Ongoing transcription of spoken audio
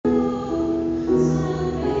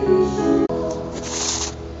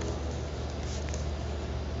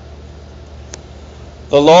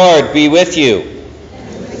The Lord be with you.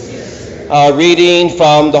 A reading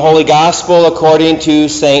from the Holy Gospel according to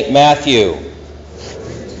St. Matthew.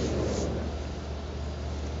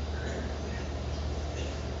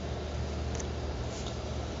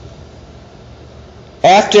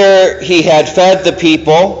 After he had fed the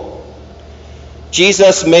people,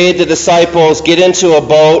 Jesus made the disciples get into a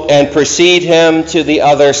boat and precede him to the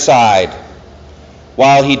other side,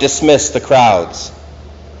 while he dismissed the crowds.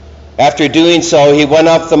 After doing so, he went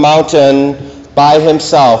up the mountain by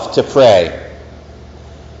himself to pray.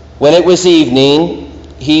 When it was evening,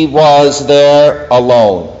 he was there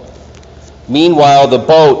alone. Meanwhile, the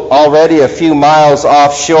boat, already a few miles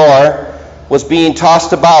offshore, was being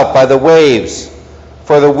tossed about by the waves,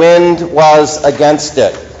 for the wind was against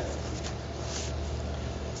it.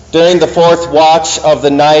 During the fourth watch of the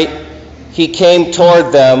night, he came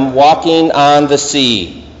toward them walking on the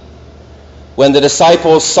sea. When the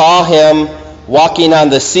disciples saw him walking on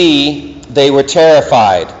the sea, they were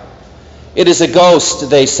terrified. "It is a ghost,"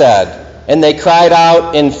 they said, and they cried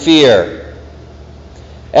out in fear.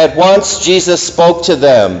 At once Jesus spoke to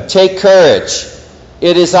them, "Take courage,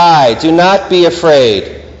 it is I, do not be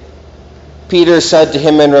afraid." Peter said to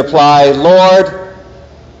him in reply, "Lord,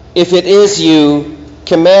 if it is you,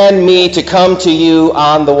 command me to come to you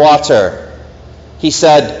on the water." He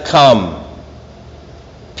said, "Come."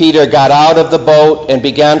 Peter got out of the boat and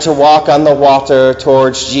began to walk on the water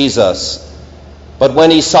towards Jesus. But when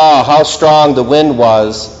he saw how strong the wind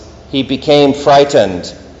was, he became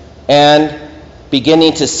frightened, and,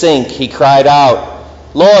 beginning to sink, he cried out,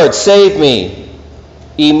 "Lord, save me!"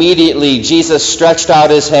 Immediately Jesus stretched out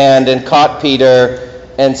his hand and caught Peter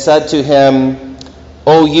and said to him,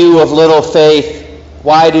 "O you of little faith,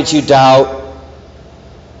 why did you doubt?"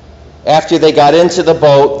 After they got into the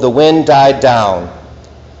boat, the wind died down.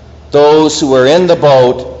 Those who were in the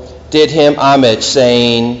boat did him homage,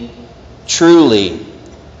 saying, "Truly,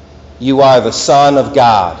 you are the Son of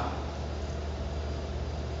God."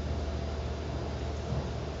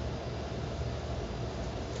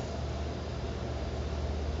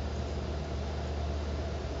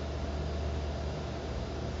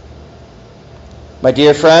 My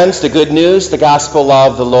dear friends, the good news, the gospel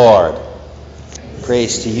of the Lord.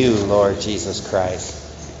 Praise to you, Lord Jesus Christ.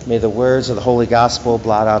 May the words of the Holy Gospel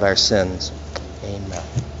blot out our sins. Amen.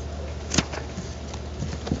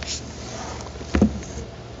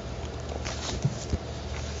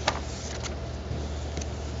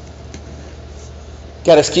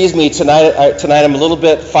 God, excuse me, tonight I'm a little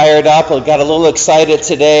bit fired up. I got a little excited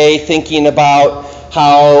today thinking about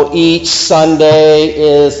how each Sunday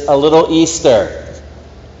is a little Easter.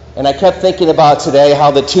 And I kept thinking about today how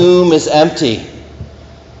the tomb is empty.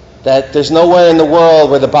 That there's nowhere in the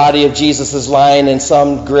world where the body of Jesus is lying in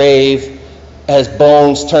some grave as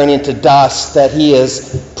bones turning to dust, that he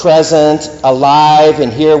is present, alive,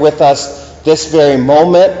 and here with us this very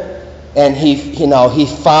moment. And he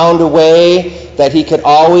found a way that he could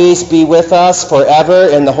always be with us forever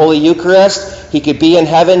in the Holy Eucharist. He could be in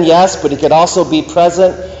heaven, yes, but he could also be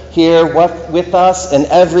present here with us in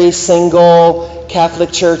every single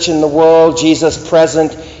Catholic church in the world, Jesus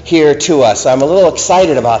present here to us. I'm a little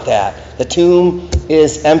excited about that. The tomb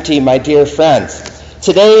is empty, my dear friends.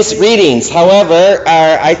 Today's readings, however,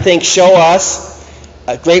 I think show us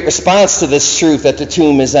a great response to this truth that the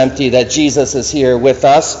tomb is empty, that Jesus is here with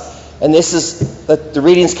us. And the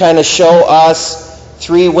readings kind of show us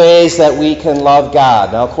three ways that we can love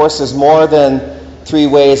God. Now, of course, there's more than three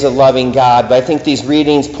ways of loving God, but I think these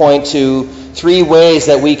readings point to three ways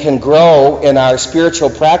that we can grow in our spiritual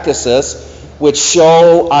practices which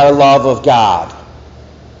show our love of God.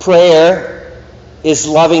 Prayer is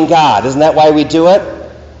loving God. Isn't that why we do it?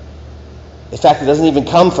 In fact, it doesn't even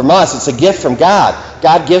come from us. It's a gift from God.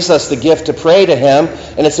 God gives us the gift to pray to him,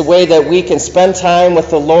 and it's a way that we can spend time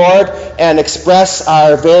with the Lord and express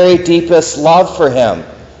our very deepest love for him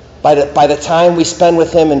by the time we spend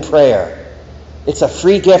with him in prayer. It's a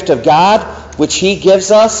free gift of God, which he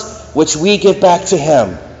gives us, which we give back to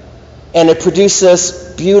him. And it produces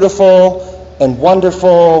beautiful and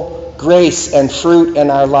wonderful grace and fruit in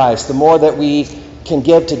our lives. The more that we can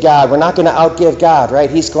give to God, we're not going to outgive God, right?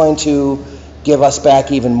 He's going to give us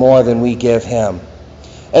back even more than we give him.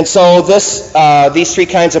 And so these three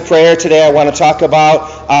kinds of prayer today I want to talk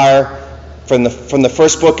about are from the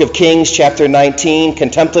first book of Kings, chapter 19,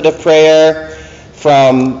 contemplative prayer,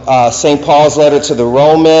 from St. Paul's letter to the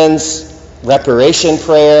Romans, reparation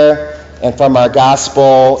prayer, and from our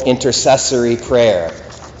gospel, intercessory prayer.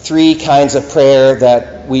 Three kinds of prayer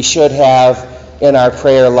that we should have in our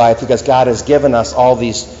prayer life because God has given us all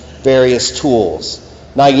these various tools.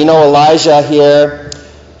 Now, you know Elijah here,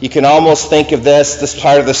 You can almost think of this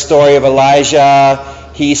part of the story of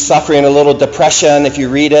Elijah. He's suffering a little depression. If you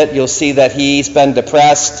read it, you'll see that he's been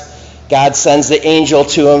depressed. God sends the angel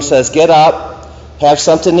to him, says, get up, have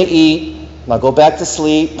something to eat, now go back to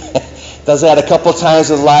sleep. Does that a couple times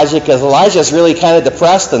with Elijah, because Elijah's really kind of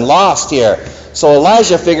depressed and lost here. So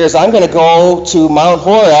Elijah figures, I'm going to go to Mount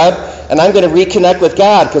Horeb, and I'm going to reconnect with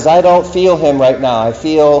God, because I don't feel him right now. I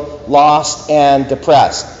feel lost and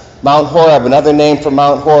depressed. Mount Horeb, another name for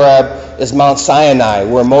Mount Horeb, is Mount Sinai,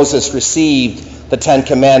 where Moses received the Ten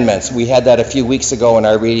Commandments. We had that a few weeks ago in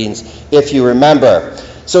our readings, if you remember.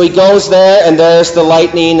 So he goes there, and there's the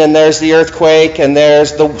lightning, and there's the earthquake, and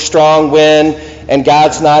there's the strong wind, and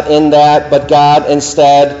God's not in that, but God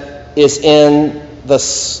instead is in the,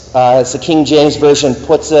 as the King James Version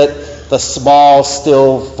puts it, the small,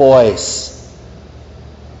 still voice.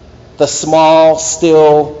 The small,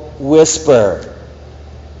 still whisper.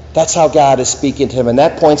 That's how God is speaking to him, and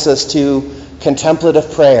that points us to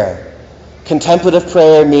contemplative prayer. Contemplative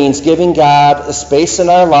prayer means giving God a space in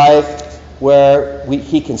our life where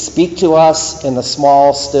he can speak to us in the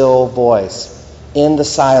small, still voice, in the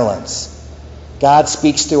silence. God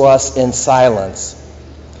speaks to us in silence.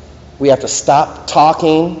 We have to stop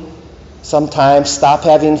talking, sometimes stop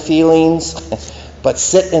having feelings, but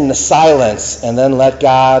sit in the silence and then let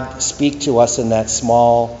God speak to us in that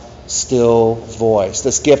small, still voice.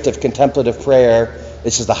 This gift of contemplative prayer,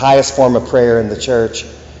 this is the highest form of prayer in the church,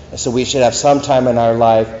 and so we should have some time in our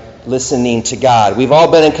life listening to God. We've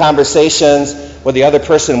all been in conversations where the other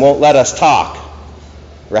person won't let us talk,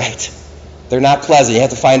 right? They're not pleasant. You have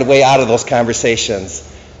to find a way out of those conversations.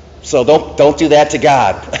 So don't do that to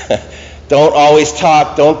God. Don't always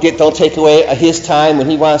talk. Don't take away his time when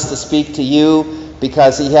he wants to speak to you,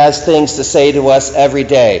 because he has things to say to us every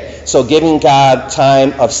day. So giving God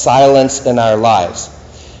time of silence in our lives.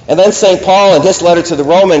 And then St. Paul, in his letter to the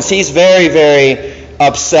Romans, he's very, very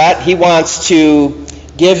upset. He wants to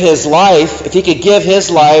give his life, if he could give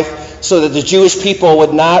his life so that the Jewish people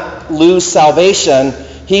would not lose salvation,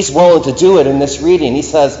 he's willing to do it in this reading. He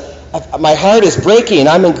says, my heart is breaking.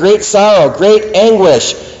 I'm in great sorrow, great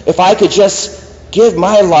anguish. If I could just give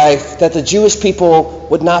my life that the Jewish people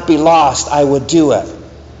would not be lost, I would do it.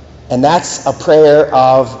 And that's a prayer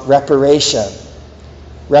of reparation.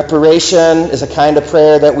 Reparation is a kind of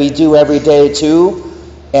prayer that we do every day too.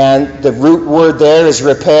 And the root word there is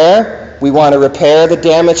repair. We want to repair the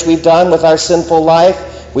damage we've done with our sinful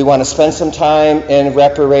life. We want to spend some time in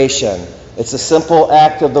reparation. It's a simple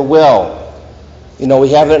act of the will. You know, we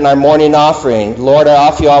have it in our morning offering. Lord, I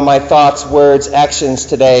offer you all my thoughts, words, actions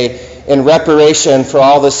today in reparation for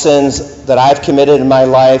all the sins that I've committed in my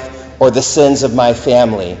life or the sins of my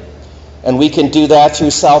family. And we can do that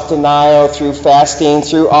through self-denial, through fasting,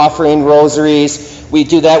 through offering rosaries. We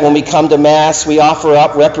do that when we come to Mass. We offer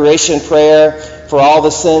up reparation prayer for all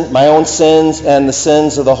the sins, my own sins and the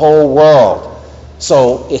sins of the whole world.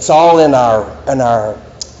 So it's all in our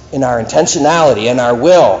intentionality, in our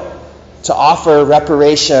will, to offer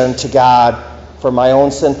reparation to God for my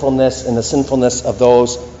own sinfulness and the sinfulness of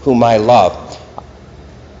those whom I love.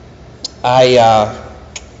 I'll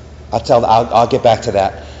get back to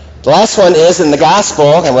that. The last one is in the Gospel.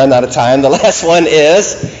 I'm running out of time. The last one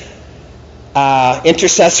is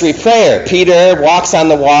intercessory prayer. Peter walks on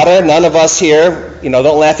the water. None of us here,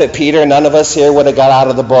 don't laugh at Peter. None of us here would have got out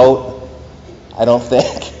of the boat, I don't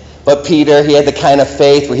think. But Peter, he had the kind of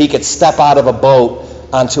faith where he could step out of a boat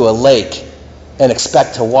onto a lake and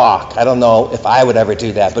expect to walk. I don't know if I would ever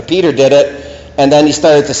do that, but Peter did it. And then he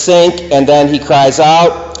started to sink, and then he cries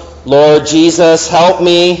out, Lord Jesus, help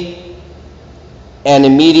me. And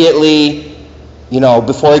immediately,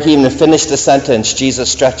 before he can even finish the sentence,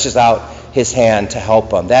 Jesus stretches out his hand to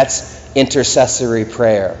help him. That's intercessory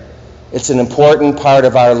prayer. It's an important part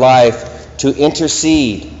of our life to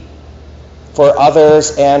intercede for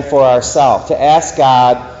others and for ourselves, to ask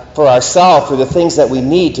God for ourselves for the things that we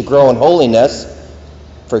need to grow in holiness.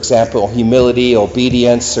 For example, humility,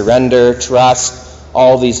 obedience, surrender, trust,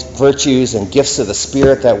 all these virtues and gifts of the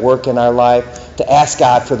Spirit that work in our life, to ask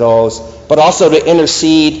God for those, but also to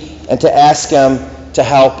intercede and to ask Him to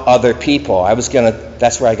help other people.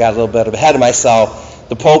 That's where I got a little bit ahead of myself.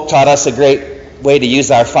 The Pope taught us a great way to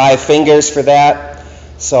use our 5 fingers for that,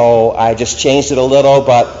 so I just changed it a little,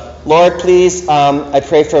 but Lord, please, I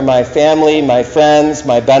pray for my family, my friends,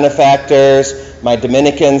 my benefactors, my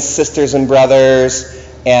Dominican sisters and brothers,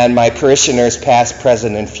 and my parishioners past,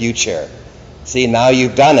 present, and future. See, now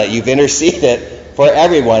you've done it. You've interceded for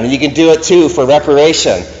everyone, and you can do it too for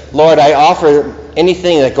reparation. Lord, I offer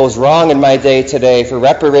anything that goes wrong in my day today for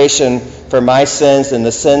reparation for my sins and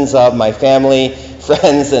the sins of my family,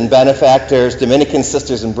 friends and benefactors, Dominican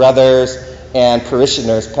sisters and brothers, and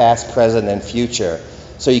parishioners past, present, and future.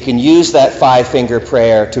 So you can use that five-finger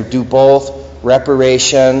prayer to do both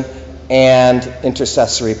reparation and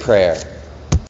intercessory prayer.